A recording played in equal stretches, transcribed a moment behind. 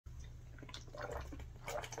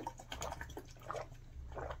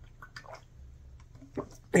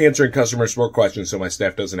answering customer support questions so my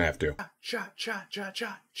staff doesn't have to. Shot.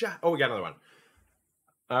 Oh, we got another one.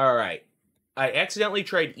 All right. I accidentally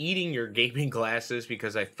tried eating your gaming glasses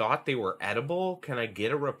because I thought they were edible. Can I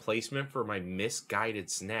get a replacement for my misguided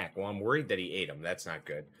snack? Well, I'm worried that he ate them. That's not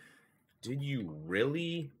good. Did you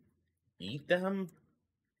really eat them?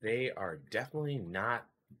 They are definitely not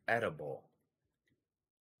edible.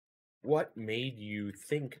 What made you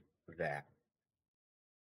think that?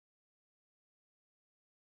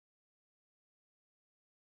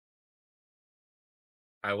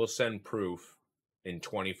 I will send proof in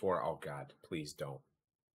 24. Oh God, please don't.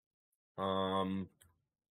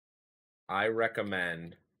 I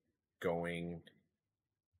recommend going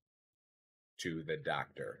to the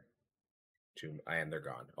doctor. And they're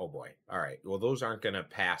gone. Oh boy. All right. Well, those aren't gonna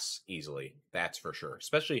pass easily. That's for sure.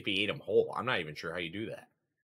 Especially if he ate them whole. I'm not even sure how you do that.